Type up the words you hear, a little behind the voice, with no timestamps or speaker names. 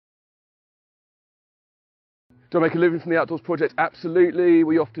Do I make a living from the Outdoors Project? Absolutely.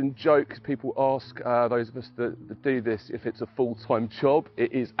 We often joke, people ask those of us that do this if it's a full-time job.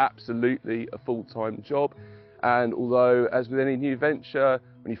 It is absolutely a full-time job. And although, as with any new venture,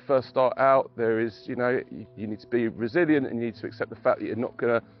 when you first start out, there is, you need to be resilient and you need to accept the fact that you're not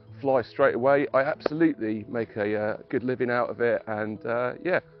going to fly straight away. I absolutely make a good living out of it, and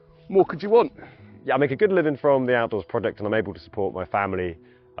yeah, more could you want? Yeah, I make a good living from the Outdoors Project, and I'm able to support my family.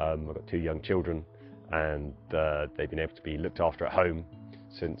 I've got 2 young children, and they've been able to be looked after at home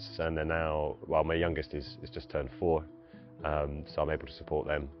since, and they're now, well, my youngest is just turned 4, so I'm able to support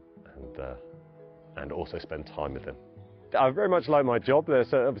them and also spend time with them. I very much like my job.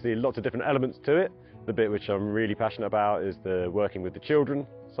 There's obviously lots of different elements to it. The bit which I'm really passionate about is the working with the children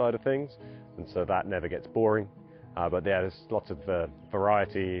side of things, and so that never gets boring. But yeah, there's lots of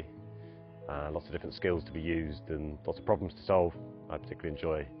variety, lots of different skills to be used, and lots of problems to solve. I particularly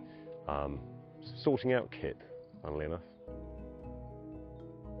enjoy sorting out kit, funnily enough.